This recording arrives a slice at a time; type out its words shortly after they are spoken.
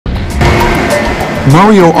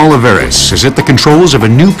Mario Oliveras is at the controls of a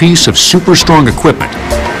new piece of super strong equipment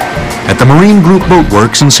at the Marine Group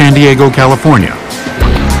BOATWORKS in San Diego, California.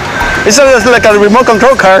 It's like a remote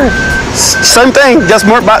control car. Same thing, just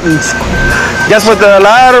more buttons. Just with a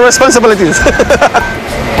lot of responsibilities.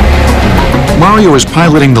 Mario is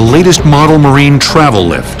piloting the latest model marine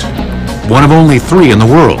Travelift, one of only 3 in the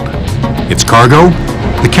world. Its cargo,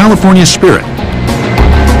 the California Spirit,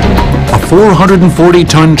 a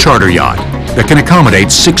 440-ton charter yacht that can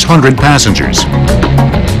accommodate 600 passengers.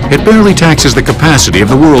 It barely taxes the capacity of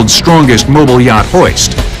the world's strongest mobile yacht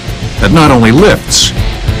hoist that not only lifts,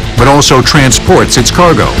 but also transports its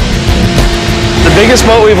cargo. The biggest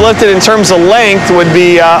boat we've lifted in terms of length would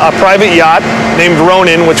be a private yacht named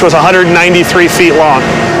Ronin, which was 193 feet long.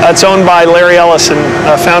 That's owned by Larry Ellison,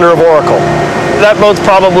 founder of Oracle. That boat's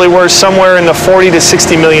probably worth somewhere in the $40 to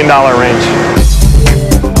 $60 million range.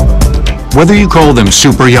 Whether you call them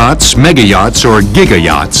super yachts, mega yachts, or giga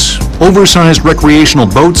yachts, oversized recreational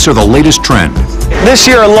boats are the latest trend. This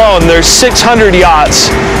year alone, there's 600 yachts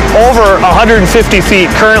over 150 feet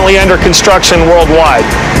currently under construction worldwide.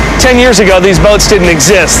 10 years ago, these boats didn't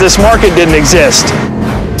exist. This market didn't exist.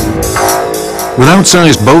 With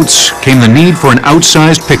outsized boats came the need for an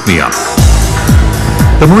outsized pick-me-up.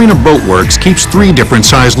 The Marina BOATWORKS keeps 3 different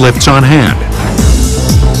size lifts on hand.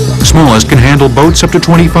 The smallest can handle boats up to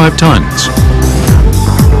 25 tons.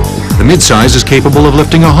 The midsize is capable of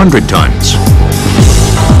lifting 100 tons.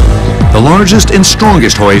 The largest and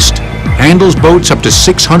strongest hoist handles boats up to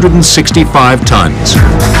 665 tons,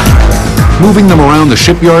 moving them around the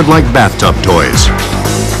shipyard like bathtub toys.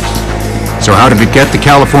 So how did it get the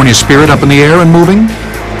California Spirit up in the air and moving?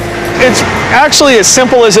 It's actually as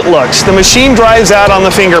simple as it looks. The machine drives out on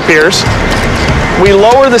the finger piers. We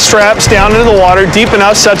lower the straps down into the water deep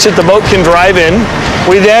enough such that the boat can drive in.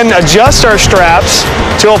 We then adjust our straps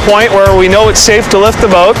to a point where we know it's safe to lift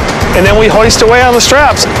the boat, and then we hoist away on the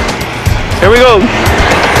straps. Here we go.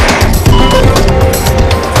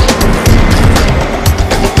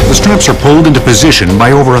 The straps are pulled into position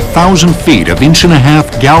by over 1,000 feet of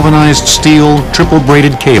 1.5-inch galvanized steel triple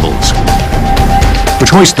braided cables,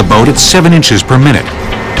 which hoist the boat at 7 inches per minute.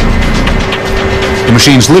 The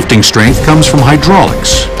machine's lifting strength comes from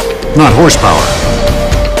hydraulics, not horsepower.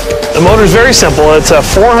 The motor is very simple. It's a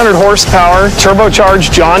 400 horsepower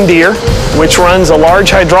turbocharged John Deere, which runs a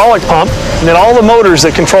large hydraulic pump, and then all the motors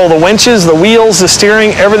that control the winches, the wheels, the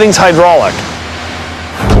steering, everything's hydraulic.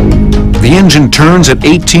 The engine turns at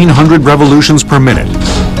 1,800 revolutions per minute,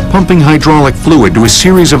 pumping hydraulic fluid to a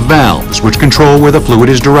series of valves which control where the fluid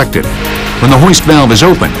is directed. When the hoist valve is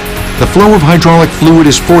open, the flow of hydraulic fluid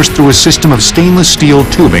is forced through a system of stainless steel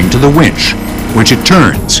tubing to the winch, which it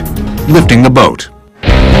turns, lifting the boat.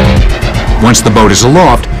 Once the boat is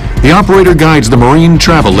aloft, the operator guides the marine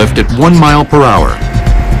Travelift at 1 mile per hour.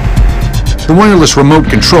 The wireless remote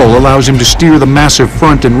control allows him to steer the massive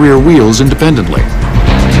front and rear wheels independently.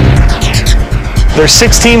 There's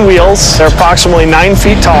 16 wheels. They're approximately 9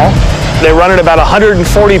 feet tall. They run at about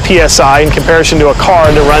 140 psi in comparison to a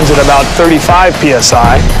car that runs at about 35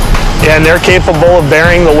 psi. And they're capable of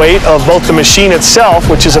bearing the weight of both the machine itself,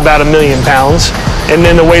 which is about 1 million pounds, and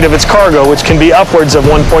then the weight of its cargo, which can be upwards of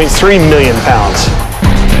 1.3 million pounds.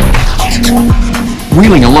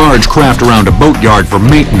 Wheeling a large craft around a boatyard for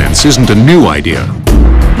maintenance isn't a new idea.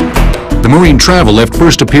 The Marine Travelift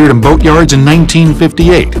first appeared in boatyards in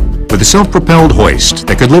 1958 with a self-propelled hoist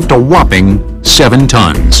that could lift a whopping 7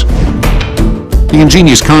 tons. The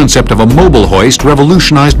ingenious concept of a mobile hoist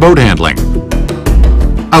revolutionized boat handling,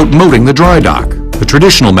 outmoding the dry dock, the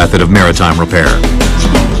traditional method of maritime repair.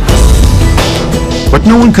 But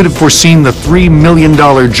no one could have foreseen the $3 million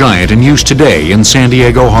giant in use today in San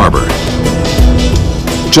Diego Harbor.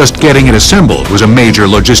 Just getting it assembled was a major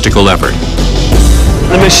logistical effort.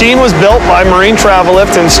 The machine was built by Marine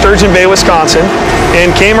Travelift in Sturgeon Bay, Wisconsin,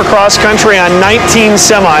 and came across country on 19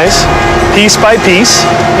 semis, piece by piece.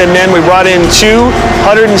 And then we brought in 2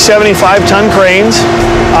 175-ton cranes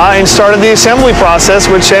and started the assembly process,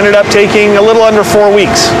 which ended up taking a little under 4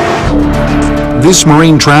 weeks. This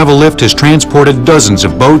Marine Travelift has transported dozens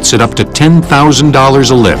of boats at up to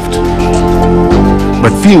 $10,000 a lift.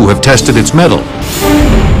 But few have tested its mettle.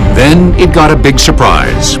 Then it got a big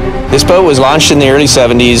surprise. This boat was launched in the early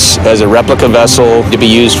 70s as a replica vessel to be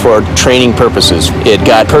used for training purposes. It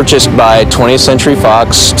got purchased by 20th Century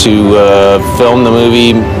Fox to film the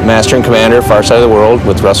movie Master and Commander, Far Side of the World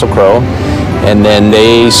with Russell Crowe. And then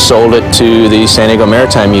they sold it to the San Diego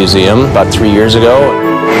Maritime Museum about 3 years ago.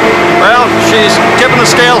 Well, she's tipping the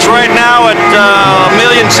scales right now at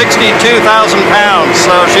 1,062,000 pounds,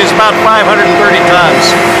 so she's about 530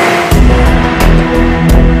 tons.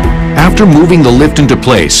 After After moving the lift into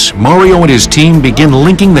place, Mario and his team begin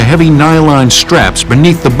linking the heavy nylon straps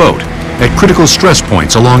beneath the boat at critical stress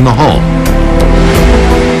points along the hull.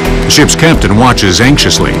 The ship's captain watches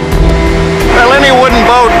anxiously. Well, any wooden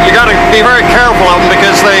boat, you got to be very careful of them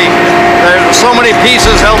because there's so many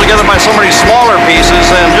pieces held together by so many smaller pieces,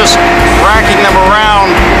 and just racking them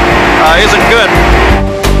around isn't good.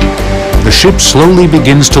 The ship slowly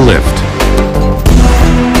begins to lift.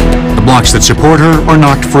 The blocks that support her are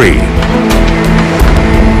knocked free.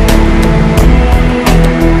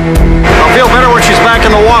 I'll feel better when she's back in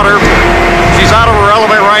the water. She's out of her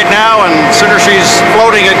element right now, and the sooner she's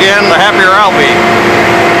floating again, the happier I'll be.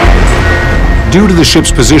 Due to the ship's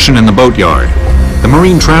position in the boatyard, the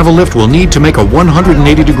Marine Travelift will need to make a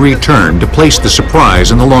 180-degree turn to place the Surprise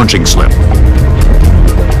in the launching slip.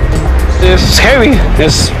 It's heavy.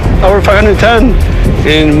 It's over 500 tons,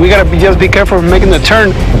 and we gotta just be careful of making the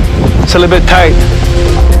turn. It's a little bit tight.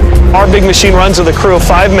 Our big machine runs with a crew of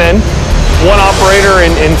 5 men, 1 operator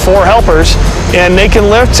and 4 helpers, and they can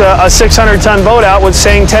lift a 600-ton boat out with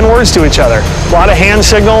saying 10 words to each other. A lot of hand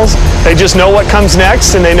signals. They just know what comes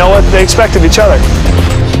next, and they know what they expect of each other.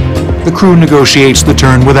 The crew negotiates the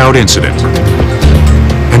turn without incident,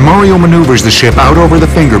 and Mario maneuvers the ship out over the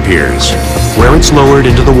finger piers, where it's lowered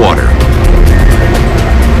into the water.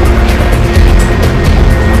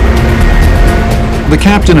 The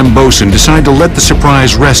captain and bosun decide to let the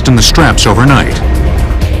Surprise rest in the straps overnight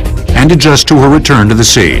and adjust to her return to the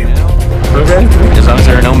sea. Okay. As long as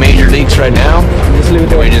there are no major leaks right now, just leave it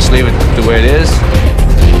the way it is.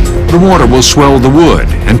 The water will swell the wood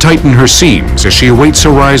and tighten her seams as she awaits a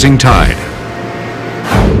rising tide.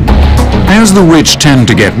 As the rich tend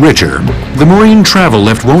to get richer, the Marine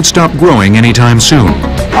Travelift won't stop growing anytime soon.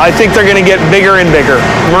 I think they're going to get bigger and bigger.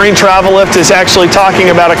 Marine Travelift is actually talking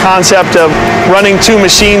about a concept of running 2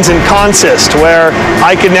 machines in consist, where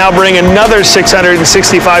I could now bring another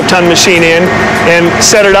 665-ton machine in and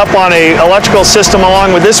set it up on an electrical system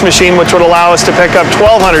along with this machine, which would allow us to pick up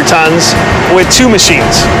 1,200 tons with 2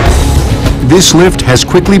 machines. This lift has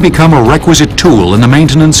quickly become a requisite tool in the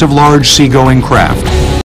maintenance of large seagoing craft.